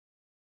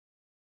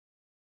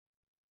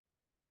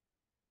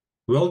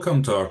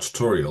Welcome to our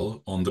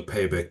tutorial on the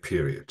payback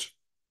period.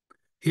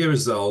 Here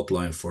is the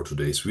outline for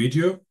today's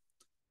video.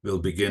 We'll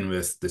begin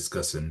with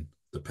discussing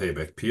the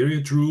payback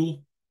period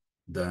rule.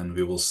 Then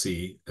we will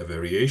see a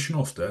variation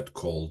of that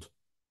called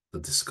the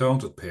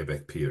discounted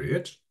payback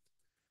period.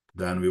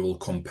 Then we will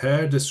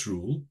compare this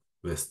rule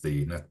with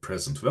the net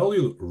present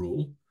value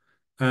rule.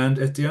 And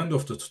at the end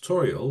of the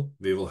tutorial,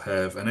 we will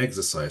have an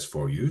exercise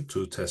for you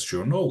to test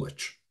your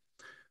knowledge.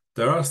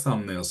 There are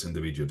thumbnails in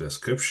the video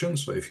description,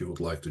 so if you would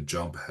like to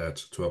jump ahead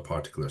to a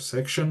particular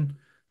section,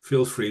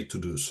 feel free to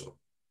do so.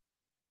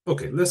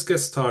 Okay, let's get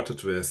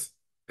started with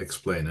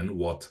explaining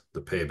what the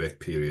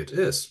payback period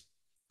is.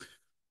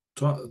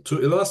 To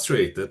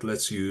illustrate that,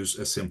 let's use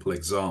a simple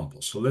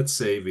example. So let's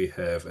say we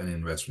have an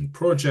investment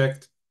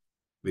project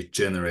which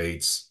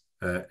generates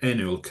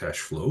annual cash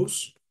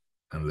flows,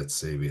 and let's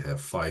say we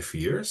have 5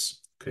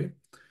 years, okay?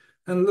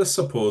 And let's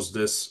suppose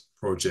this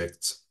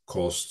project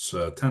costs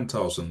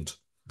 $10,000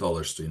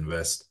 to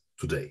invest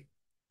today,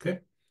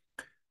 okay?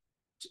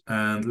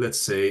 And let's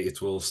say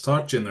it will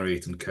start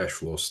generating cash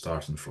flow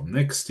starting from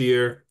next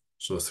year.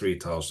 So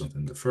 3,000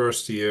 in the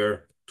first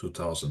year,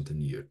 2,000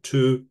 in year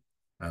 2,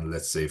 and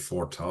let's say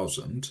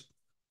 4,000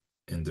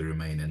 in the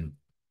remaining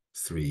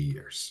 3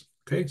 years,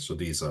 okay? So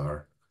these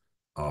are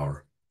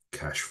our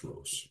cash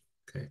flows,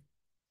 okay?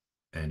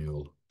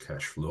 Annual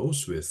cash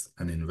flows with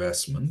an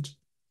investment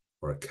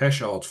or a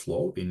cash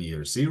outflow in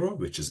year 0,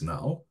 which is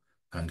now,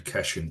 and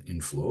cash in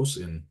inflows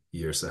in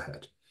years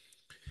ahead.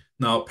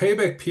 Now,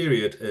 payback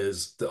period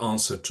is the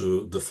answer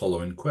to the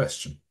following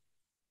question.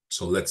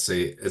 So let's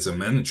say as a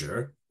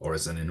manager or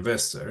as an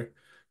investor,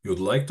 you'd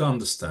like to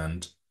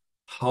understand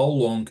how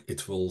long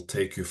it will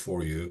take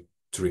for you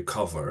to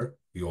recover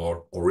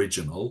your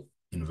original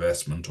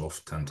investment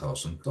of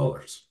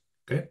 $10,000,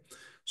 okay?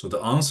 So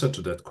the answer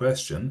to that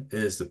question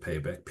is the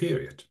payback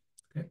period,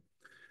 okay?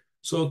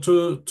 So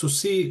to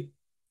see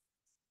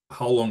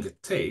how long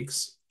it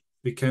takes,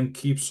 we can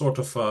keep sort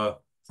of a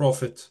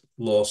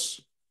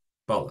profit-loss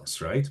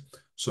balance, right?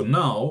 So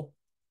now,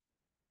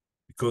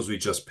 because we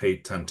just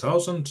paid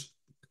 10,000,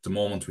 at the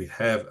moment we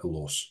have a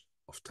loss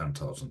of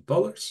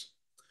 $10,000.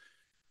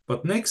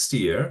 But next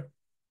year,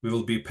 we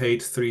will be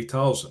paid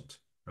 3,000,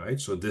 right?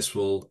 So this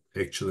will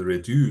actually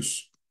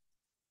reduce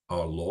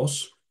our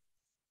loss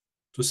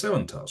to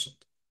 7,000.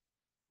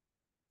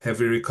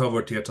 Have we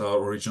recovered yet our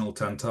original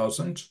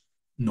 10,000?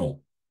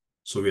 No.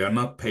 So we are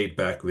not paid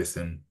back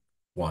within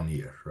 1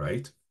 year,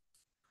 right?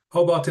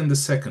 How about in the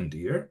second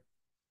year?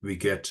 We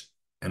get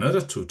another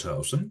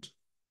 2,000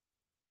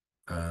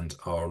 and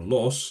our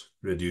loss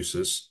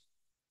reduces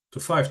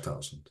to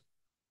 5,000,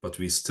 but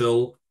we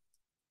still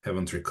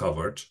haven't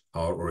recovered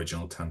our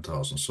original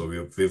 10,000.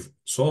 So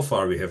so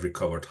far we have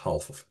recovered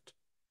half of it.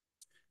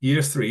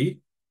 Year 3,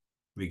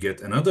 we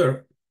get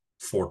another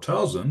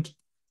 4,000.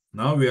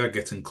 Now we are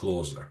getting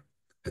closer.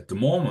 At the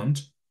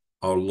moment,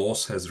 our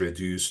loss has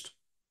reduced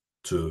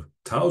to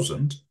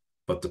 1,000,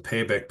 but the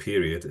payback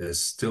period is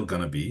still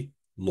going to be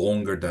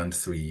longer than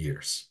 3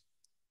 years,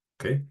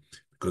 okay?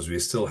 Because we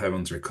still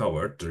haven't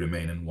recovered the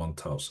remaining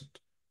 1,000.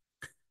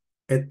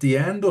 At the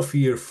end of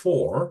year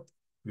 4,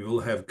 we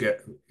would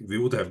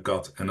have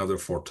got another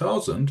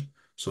 4,000.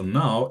 So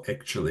now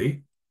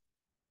actually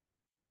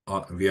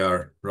we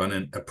are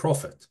running a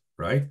profit,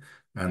 right?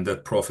 And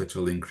that profit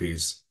will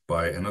increase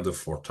by another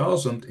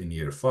 4,000 in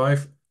year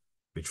 5,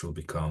 which will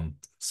become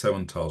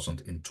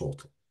 7,000 in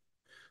total.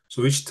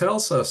 So which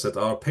tells us that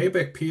our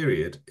payback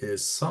period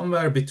is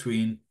somewhere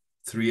between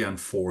 3 and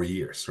 4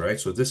 years, right?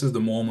 So this is the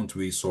moment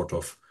we sort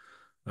of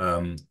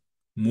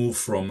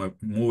move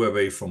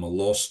away from a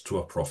loss to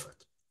a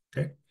profit,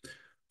 okay?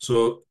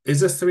 So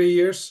is it 3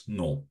 years?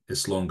 No,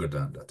 it's longer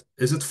than that.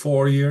 Is it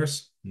 4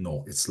 years?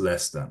 No, it's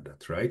less than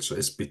that, right? So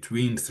it's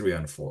between 3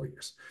 and 4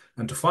 years.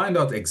 And to find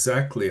out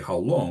exactly how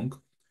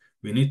long,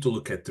 we need to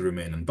look at the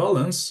remaining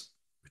balance,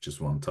 which is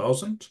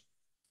 1,000.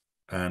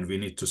 And we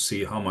need to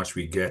see how much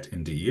we get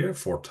in the year,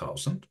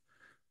 4,000.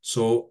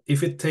 So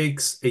if it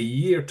takes a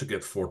year to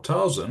get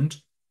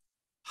 4,000,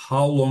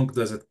 how long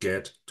does it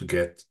get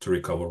to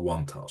recover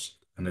 1,000?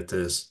 And it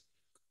is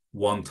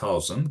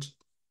 1,000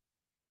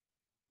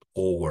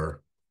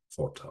 over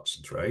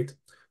 4,000, right?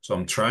 So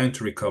I'm trying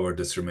to recover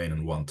this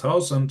remaining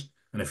 1,000.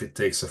 And if it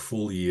takes a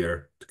full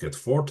year to get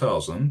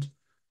 4,000,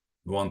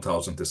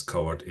 1,000 is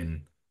covered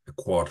in a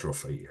quarter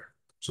of a year.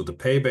 So the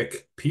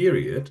payback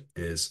period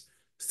is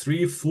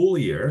 3 full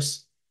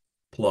years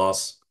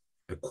plus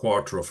a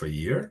quarter of a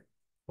year,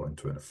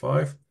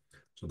 0.25.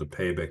 So the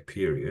payback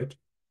period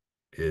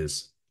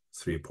is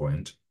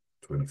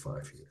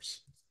 3.25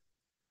 years.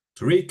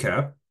 To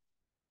recap,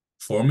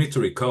 for me to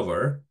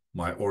recover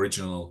my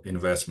original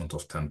investment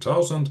of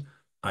 10,000,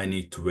 I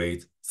need to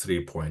wait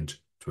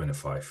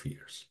 3.25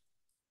 years,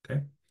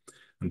 okay?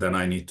 And then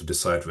I need to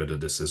decide whether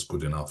this is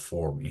good enough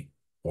for me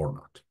or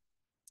not.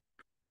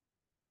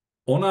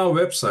 On our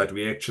website,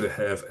 we actually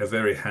have a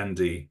very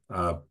handy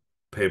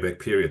payback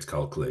period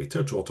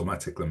calculator to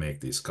automatically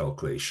make these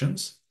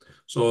calculations.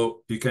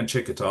 So you can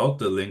check it out.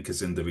 The link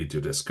is in the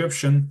video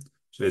description.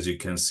 So as you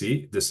can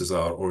see, this is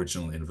our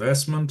original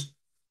investment.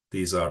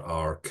 These are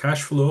our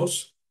cash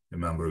flows.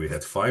 Remember, we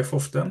had 5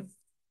 of them.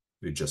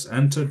 We just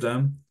enter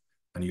them,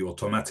 and you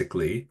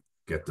automatically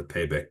get the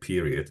payback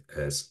period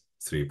as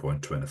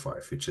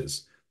 3.25, which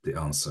is the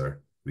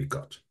answer we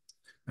got.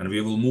 And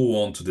we will move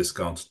on to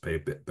discounted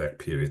payback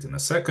period in a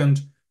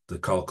second. The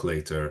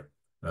calculator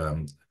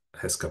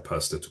has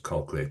capacity to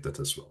calculate that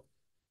as well.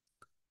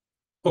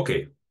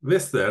 Okay,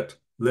 with that,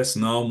 let's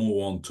now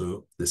move on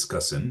to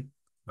discussing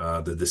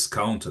the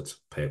discounted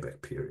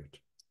payback period,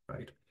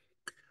 right?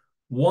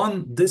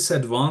 One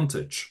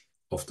disadvantage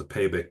of the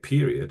payback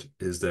period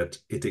is that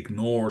it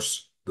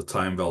ignores the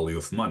time value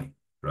of money,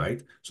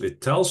 right? So it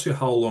tells you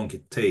how long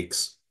it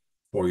takes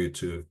for you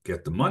to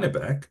get the money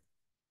back,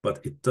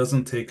 but it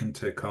doesn't take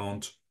into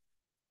account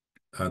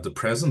the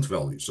present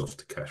values of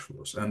the cash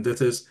flows. And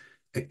that is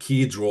a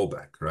key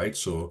drawback, right?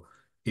 So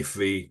if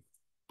we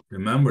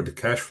remember the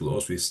cash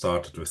flows, we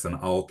started with an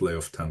outlay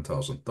of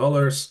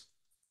 $10,000.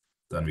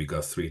 Then we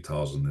got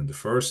 3,000 in the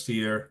first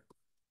year,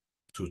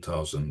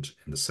 2,000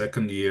 in the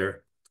second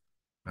year,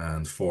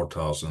 and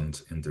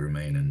 4,000 in the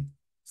remaining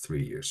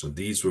 3 years. So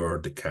these were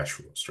the cash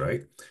flows,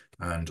 right?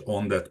 And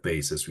on that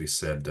basis, we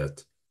said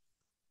that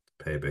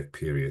payback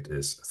period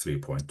is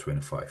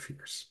 3.25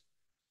 years.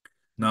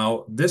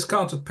 Now,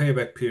 discounted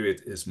payback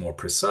period is more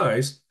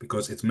precise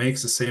because it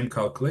makes the same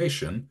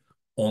calculation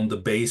on the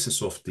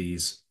basis of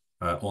these,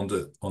 on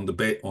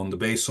the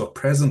base of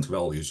present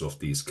values of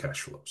these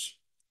cash flows.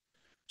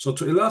 So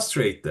to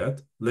illustrate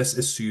that, let's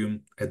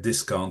assume a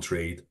discount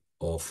rate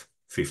of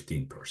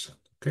 15%.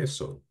 Okay,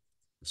 so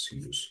let's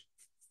use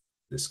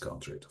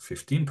discount rate of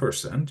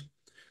 15%.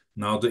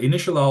 Now the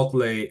initial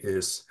outlay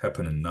is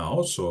happening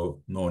now,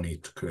 so no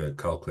need to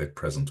calculate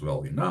present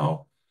value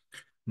now.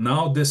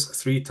 Now this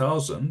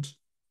 3,000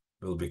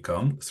 will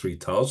become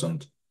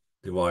 3,000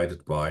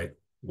 divided by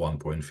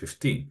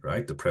 1.15,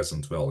 right? The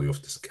present value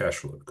of this cash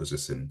flow, because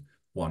it's in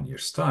 1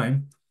 year's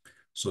time.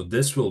 So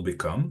this will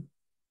become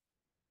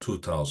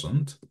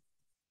 2,000,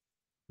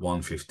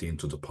 115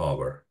 to the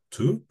power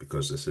 2,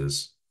 because this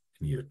is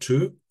in year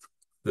 2.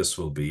 This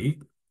will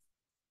be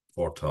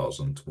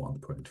 4,000,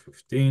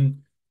 1.15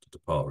 to the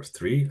power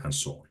 3, and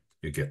so on.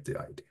 You get the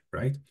idea,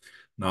 right?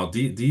 Now,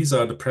 these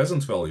are the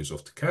present values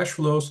of the cash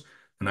flows,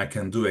 and I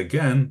can do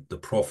again the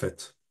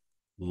profit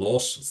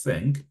loss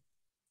thing,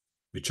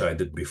 which I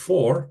did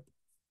before,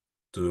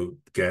 to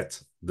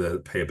get the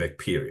payback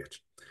period.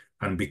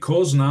 And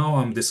because now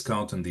I'm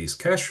discounting these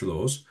cash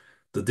flows,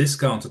 the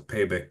discounted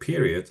payback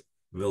period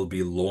will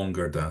be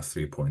longer than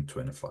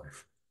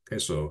 3.25. Okay,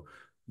 so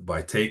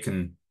by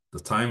taking the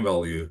time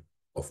value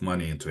of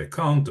money into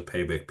account, the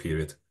payback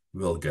period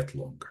will get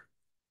longer.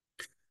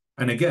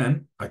 And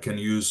again, I can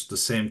use the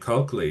same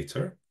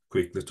calculator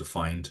quickly to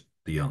find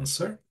the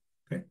answer.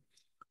 Okay,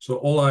 so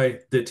all I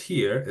did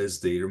here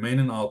is the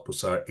remaining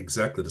outputs are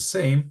exactly the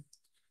same.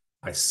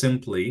 I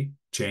simply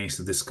changed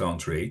the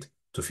discount rate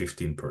to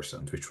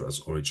 15%, which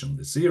was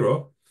originally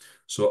 0.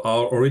 So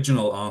our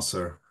original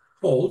answer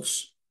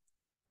holds.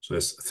 So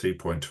it's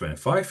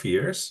 3.25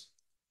 years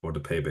for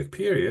the payback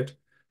period.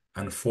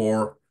 And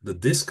for the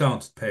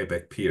discounted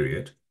payback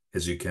period,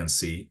 as you can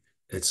see,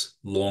 it's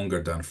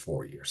longer than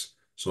 4 years.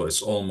 So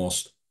it's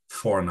almost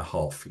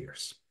 4.5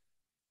 years.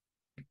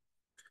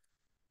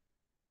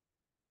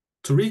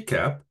 To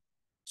recap,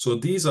 so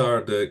these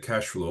are the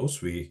cash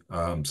flows we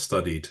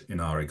studied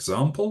in our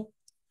example.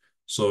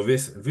 So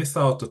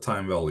without the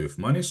time value of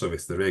money, so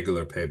with the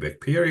regular payback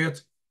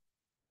period,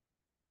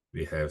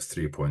 we have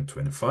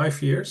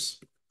 3.25 years,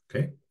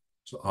 okay?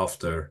 So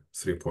after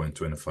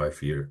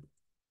 3.25 year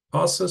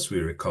passes, we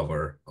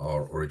recover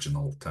our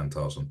original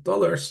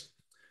 $10,000.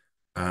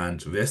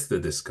 And with the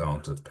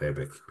discounted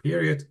payback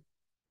period,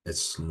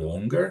 it's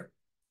longer.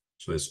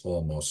 So it's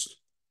almost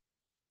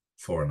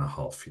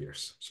 4.5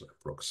 years. So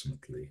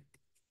approximately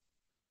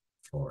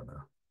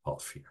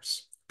 4.5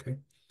 years, okay?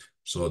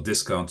 So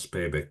discount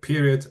payback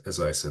period,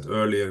 as I said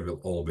earlier, will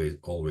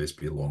always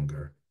be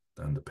longer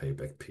than the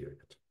payback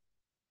period.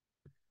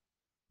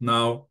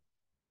 Now,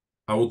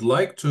 I would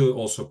like to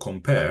also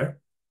compare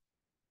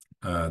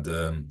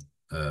the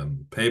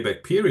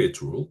payback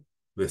period rule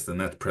with the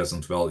net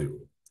present value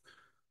rule.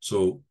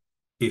 So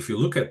if you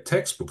look at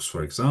textbooks,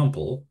 for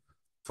example,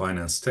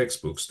 finance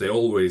textbooks, they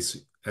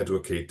always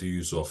advocate the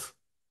use of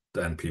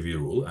the NPV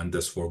rule, and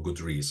this for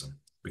good reason,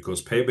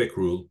 because payback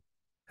rule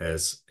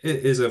is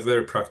a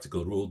very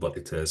practical rule, but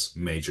it has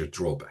major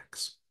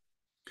drawbacks.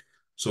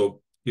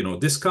 So,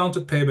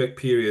 discounted payback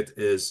period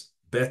is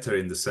better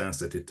in the sense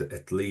that it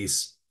at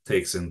least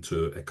takes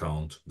into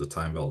account the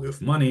time value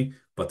of money,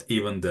 but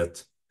even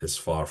that is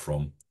far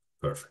from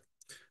perfect.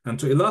 And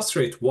to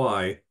illustrate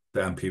why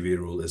the NPV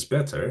rule is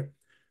better,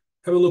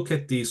 have a look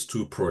at these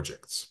two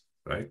projects,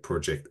 right?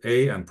 Project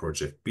A and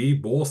Project B,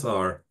 both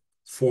are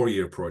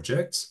 4-year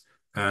projects,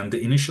 and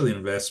the initial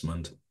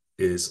investment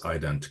is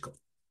identical.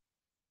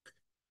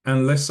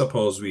 And let's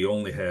suppose we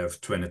only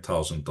have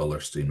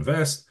 $20,000 to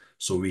invest,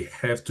 so we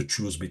have to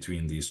choose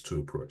between these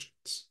two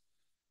projects.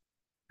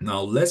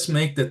 Now let's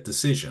make that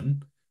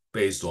decision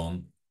based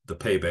on the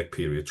payback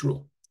period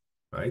rule,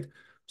 right?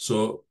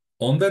 So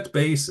On that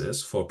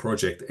basis, for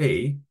project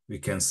A, we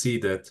can see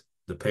that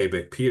the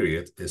payback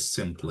period is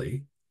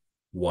simply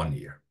 1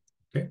 year.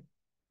 Okay.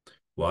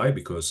 Why?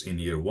 Because in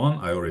year 1,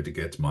 I already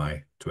get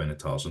my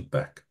 20,000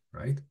 back,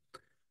 right?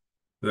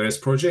 Whereas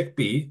project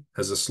B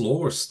has a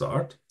slower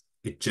start,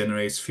 it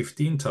generates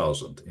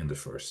 15,000 in the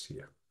first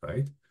year,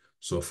 right?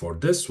 So for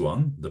this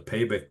one, the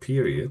payback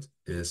period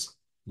is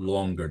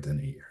longer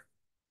than a year.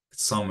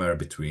 It's somewhere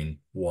between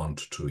 1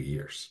 to 2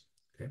 years.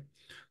 Okay.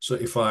 So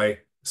if I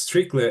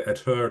strictly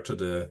adhere to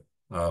the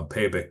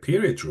payback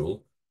period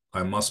rule,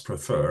 I must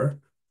prefer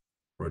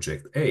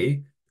project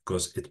A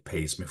because it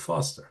pays me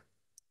faster.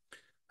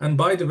 And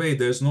by the way,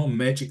 there's no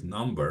magic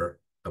number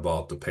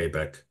about the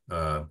payback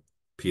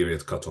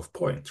period cutoff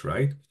point,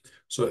 right?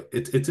 So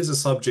it is a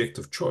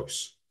subjective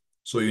choice.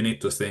 So you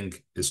need to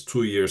think, is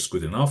 2 years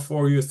good enough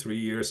for you, 3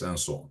 years, and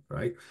so on,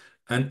 right?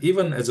 And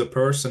even as a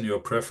person, your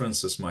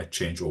preferences might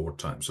change over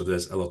time. So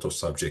there's a lot of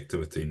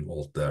subjectivity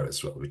involved there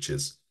as well, which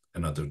is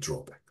another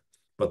drawback.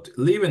 But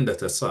leaving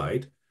that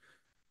aside,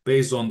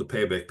 based on the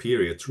payback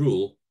period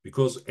rule,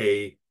 because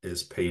A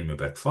is paying me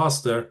back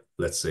faster,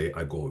 let's say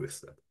I go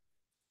with that.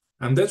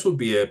 And that would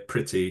be a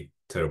pretty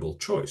terrible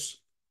choice,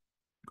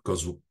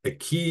 because a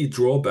key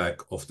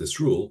drawback of this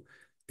rule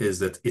is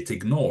that it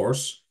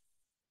ignores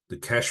the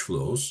cash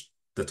flows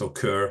that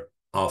occur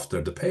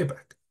after the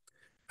payback.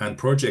 And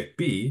project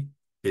B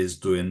is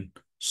doing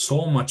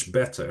so much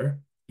better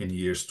in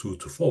years 2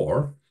 to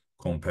 4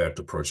 compared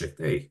to project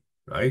A,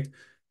 right?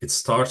 It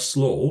starts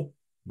slow,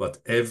 but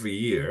every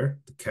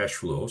year the cash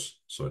flows,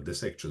 so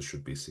this actually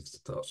should be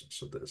 60,000.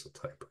 So there's a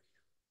typo.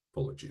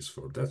 Apologies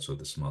for that. So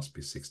this must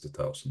be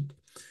 60,000.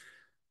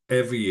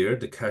 Every year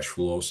the cash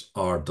flows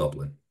are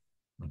doubling.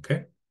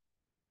 Okay.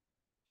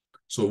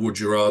 So would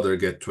you rather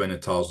get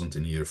 20,000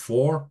 in year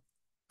 4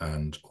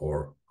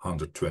 or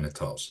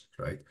 120,000,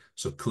 right?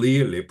 So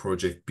clearly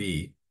project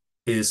B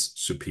is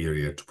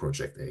superior to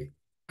project A,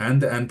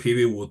 and the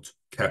NPV would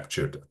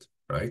capture that,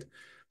 right?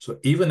 So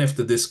even if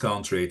the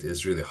discount rate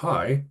is really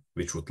high,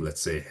 which would,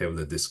 let's say,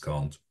 heavily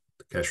discount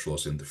the cash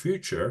flows in the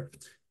future,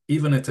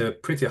 even at a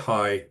pretty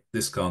high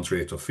discount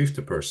rate of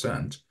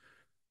 50%,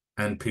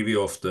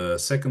 NPV of the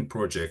second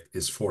project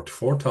is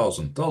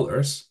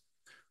 $44,000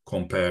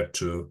 compared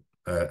to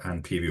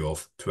NPV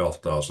of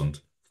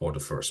 12,000 for the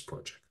first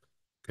project.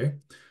 Okay,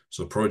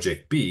 so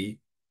project B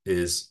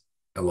is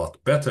a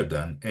lot better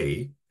than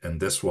A, and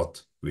that's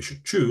what we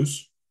should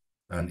choose.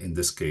 And in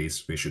this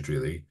case, we should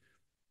really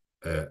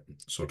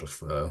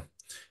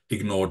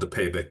ignore the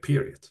payback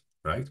period,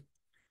 right?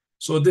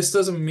 So this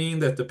doesn't mean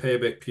that the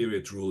payback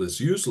period rule is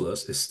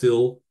useless. It's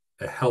still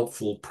a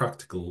helpful,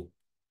 practical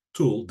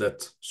tool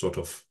that sort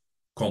of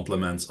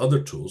complements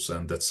other tools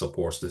and that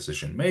supports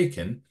decision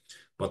making.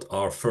 But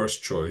our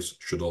first choice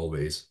should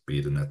always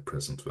be the net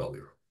present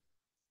value.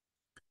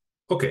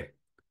 Okay.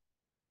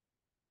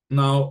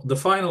 Now, the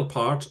final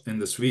part in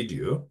this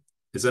video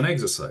is an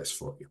exercise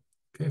for you,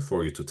 okay,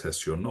 for you to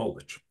test your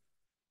knowledge.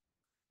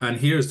 And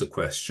here's the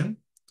question,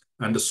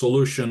 and the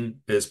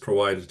solution is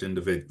provided in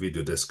the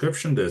video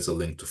description. There's a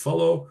link to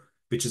follow,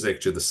 which is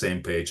actually the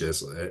same page as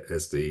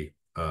the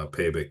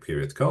payback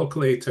period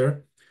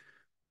calculator.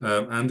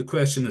 And the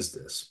question is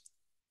this.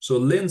 So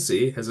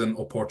Lindsay has an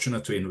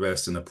opportunity to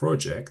invest in a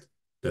project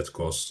that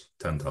costs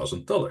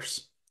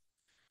 $10,000.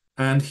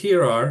 And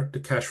here are the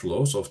cash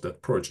flows of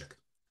that project,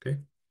 okay?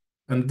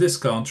 And the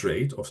discount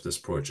rate of this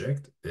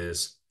project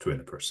is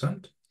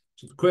 20%.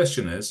 So the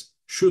question is,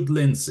 should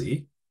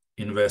Lindsay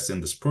invest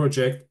in this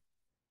project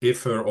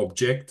if her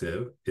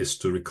objective is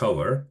to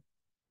recover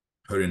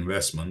her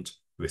investment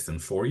within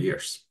 4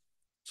 years?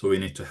 So we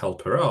need to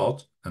help her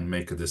out and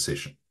make a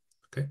decision,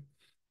 okay?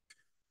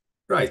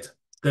 Right,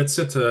 that's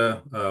it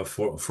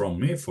from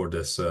me for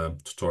this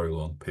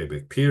tutorial on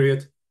payback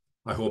period.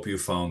 I hope you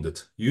found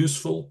it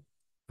useful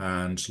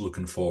and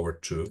looking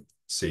forward to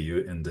see you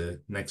in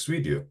the next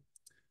video.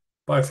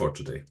 Bye for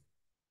today.